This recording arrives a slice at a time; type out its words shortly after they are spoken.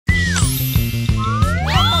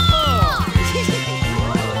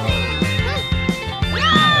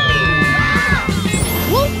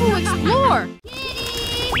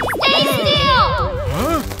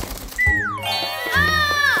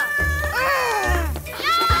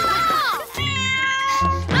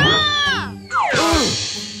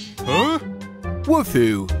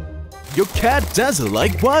Wolfoo. Your cat doesn't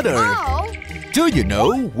like water. Oh. Do you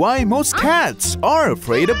know why most cats are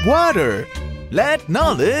afraid of water? Let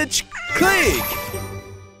knowledge click!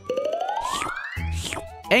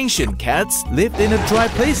 Ancient cats lived in dry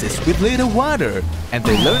places with little water, and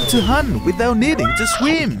they learned to hunt without needing to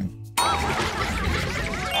swim.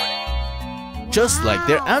 Just like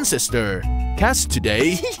their ancestor, cats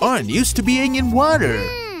today aren't used to being in water.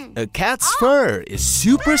 A cat's fur is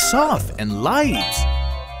super soft and light.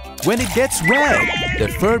 When it gets wet, the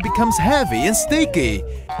fur becomes heavy and sticky,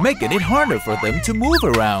 making it harder for them to move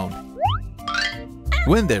around.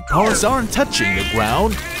 When their paws aren't touching the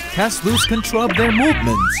ground, cats lose control of their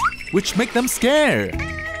movements, which make them scared.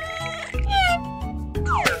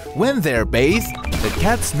 When they're bathed, the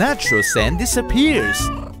cat's natural scent disappears.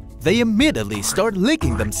 They immediately start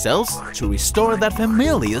licking themselves to restore that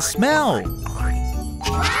familiar smell.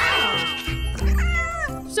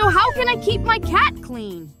 So how can I keep my cat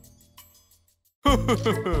clean?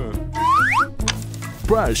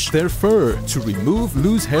 Brush their fur to remove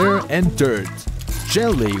loose hair and dirt.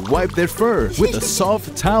 Gently wipe their fur with a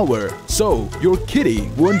soft towel so your kitty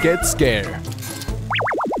won't get scared.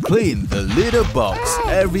 Clean the litter box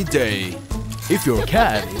every day. If your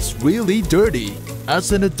cat is really dirty,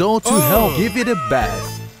 ask an adult to help give it a bath.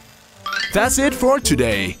 That's it for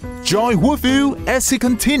today. Join Wolfoo as he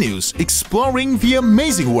continues exploring the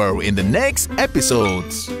amazing world in the next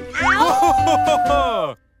episodes.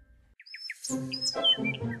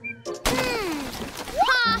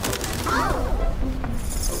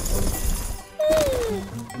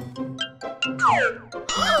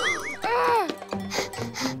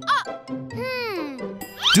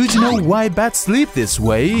 Do you know why bats sleep this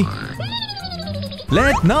way?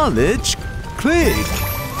 Let knowledge click!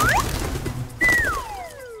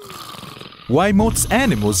 Why most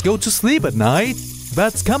animals go to sleep at night?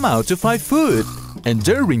 Bats come out to find food, and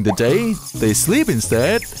during the day, they sleep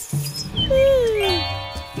instead.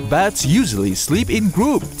 Bats usually sleep in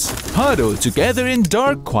groups, huddled together in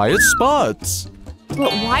dark, quiet spots.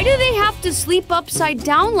 But why do they have to sleep upside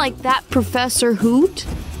down like that, Professor Hoot?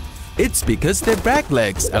 It's because their back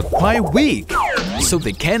legs are quite weak, so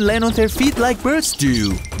they can't land on their feet like birds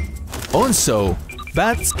do. Also,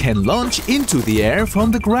 bats can launch into the air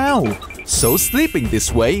from the ground, so sleeping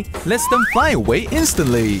this way lets them fly away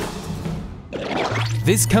instantly.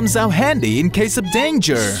 This comes out handy in case of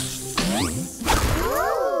danger.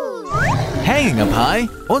 Hanging up high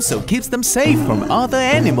also keeps them safe from other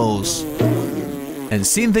animals. And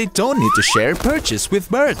since they don't need to share perches with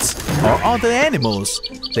birds or other animals,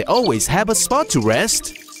 they always have a spot to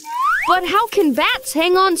rest. But how can bats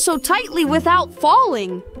hang on so tightly without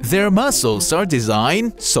falling? Their muscles are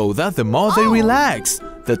designed so that the more they relax,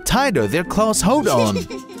 the tighter their claws hold on.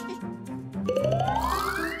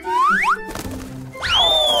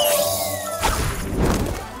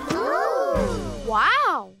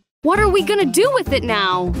 Wow! What are we gonna do with it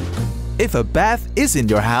now? If a bath is in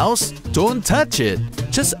your house, don't touch it.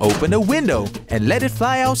 Just open a window and let it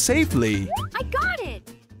fly out safely. I got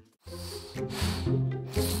it!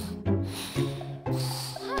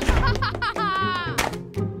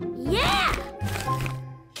 Yeah!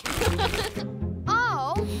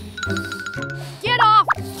 Oh! Get off,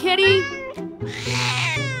 kitty!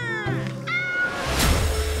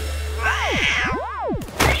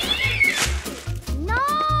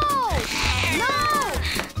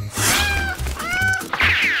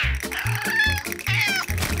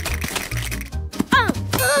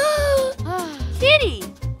 Kitty,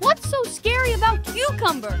 what's so scary about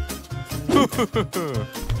cucumbers?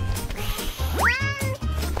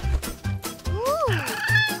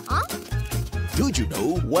 Do you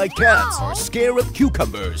know why cats are scared of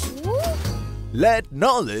cucumbers? Let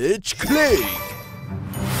knowledge click!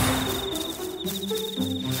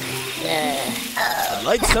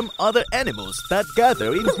 Unlike some other animals that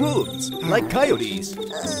gather in groups, like coyotes,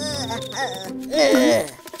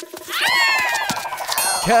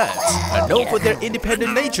 cats are known for their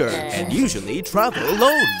independent nature and usually travel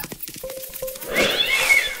alone.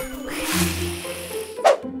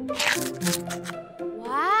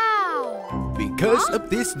 Wow! Because of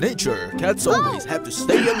this nature, cats always have to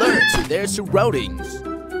stay alert to their surroundings.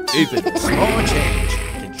 Even a small change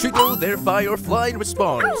can trigger their fight or flight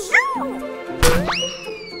response.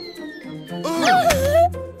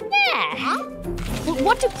 But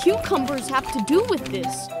what do cucumbers have to do with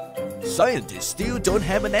this? Scientists still don't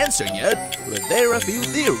have an answer yet, but there are a few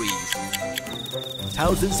theories.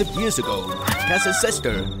 Thousands of years ago, cat's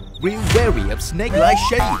ancestors grew wary of snake-like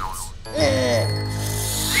shapes.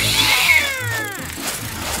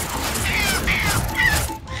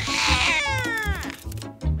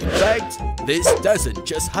 In fact, This doesn't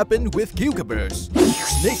just happen with cucumbers.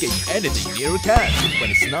 Sneaking anything near a cat when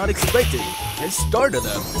it's not expected can startle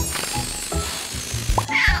them.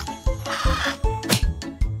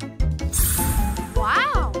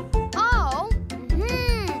 Wow! Oh!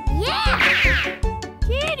 Yeah!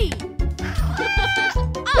 Kitty!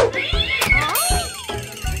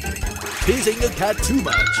 Teasing a cat too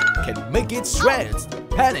much can make it stressed,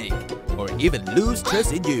 panic, or even lose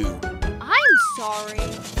trust in you. I'm sorry.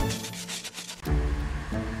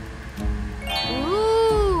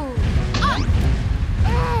 Ooh!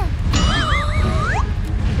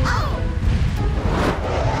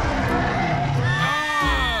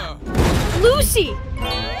 Lucy!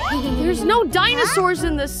 There's no dinosaurs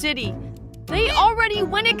in the city. They already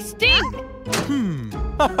went extinct.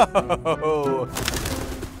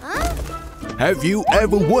 Have you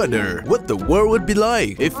ever wondered what the world would be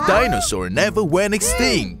like if dinosaurs never went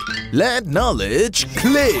extinct? Let knowledge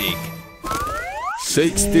click!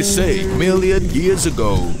 66 million years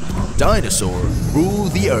ago, dinosaurs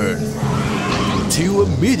ruled the Earth until a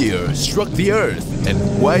meteor struck the Earth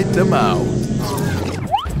and wiped them out.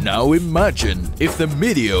 Now imagine if the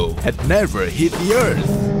meteor had never hit the Earth.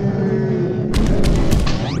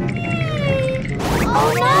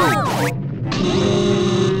 Oh no!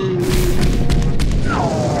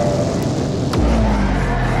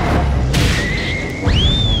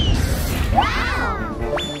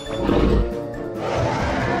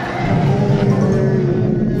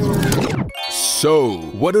 So,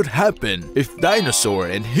 what would happen if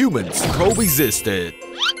dinosaurs and humans coexisted?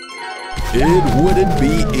 It wouldn't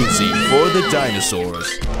be easy for the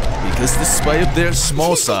dinosaurs, because despite their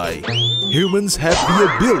small size, humans have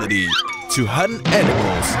the ability to hunt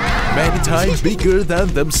animals many times bigger than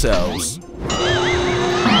themselves.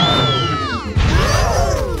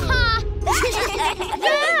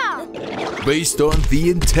 Based on the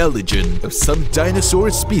intelligence of some dinosaur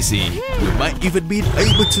species, we might even be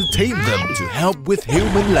able to tame them to help with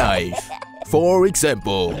human life. For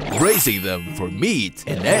example, raising them for meat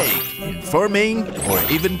and egg, in farming, or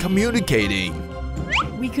even communicating.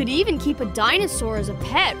 We could even keep a dinosaur as a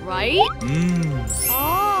pet, right?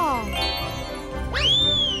 Oh!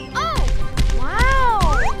 Oh! Wow!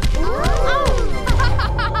 Oh.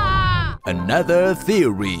 Another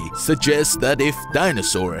theory suggests that if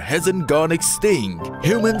dinosaur hasn't gone extinct,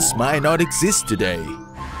 humans might not exist today.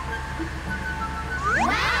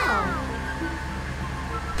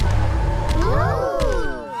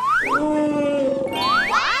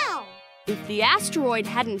 If the asteroid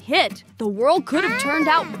hadn't hit, the world could have turned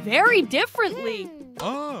out very differently.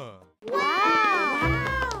 Oh.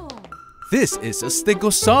 Wow! This is a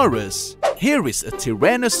Stegosaurus. Here is a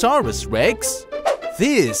Tyrannosaurus Rex.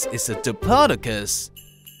 This is a Diplodocus.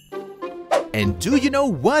 And do you know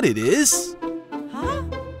what it is? Huh?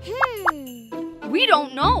 We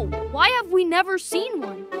don't know. Why have we never seen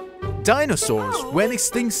one? Dinosaurs went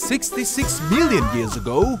extinct 66 million years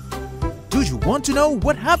ago. Do you want to know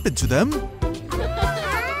what happened to them?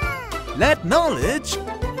 Let knowledge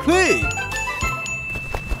click!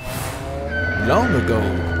 Long ago,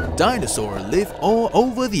 dinosaurs lived all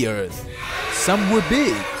over the earth. Some were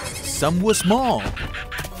big, some were small.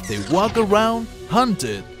 They walked around,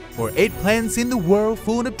 hunted, or ate plants in the world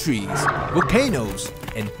full of trees, volcanoes,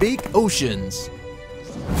 and big oceans.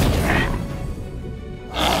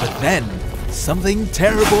 But then, something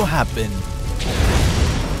terrible happened.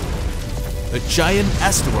 A giant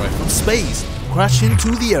asteroid from space crashed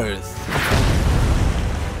into the Earth.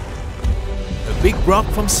 A big rock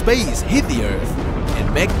from space hit the Earth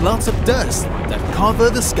and made lots of dust that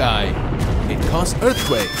covered the sky. It caused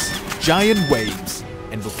earthquakes, giant waves,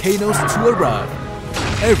 and volcanoes to erupt.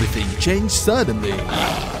 Everything changed suddenly.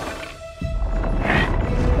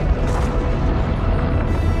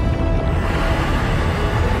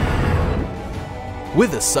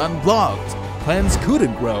 With the sun blocked, plants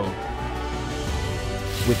couldn't grow.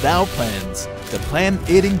 Without plants, the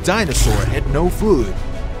plant-eating dinosaur had no food.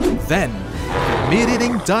 Then, the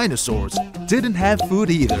meat-eating dinosaurs didn't have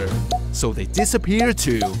food either, so they disappeared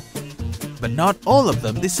too. But not all of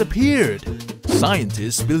them disappeared.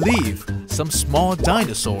 Scientists believe some small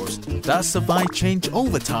dinosaurs that survive change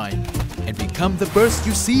over time and become the birds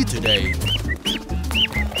you see today.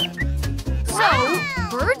 So,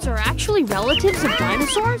 birds are actually relatives of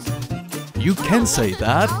dinosaurs? You can say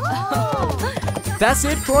that. That's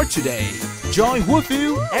it for today. Join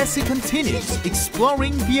Wolfoo as he continues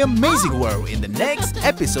exploring the amazing world in the next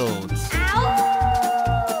episodes.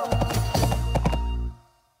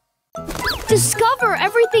 Discover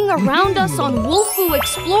everything around us on Wolfoo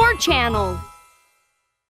Explore channel.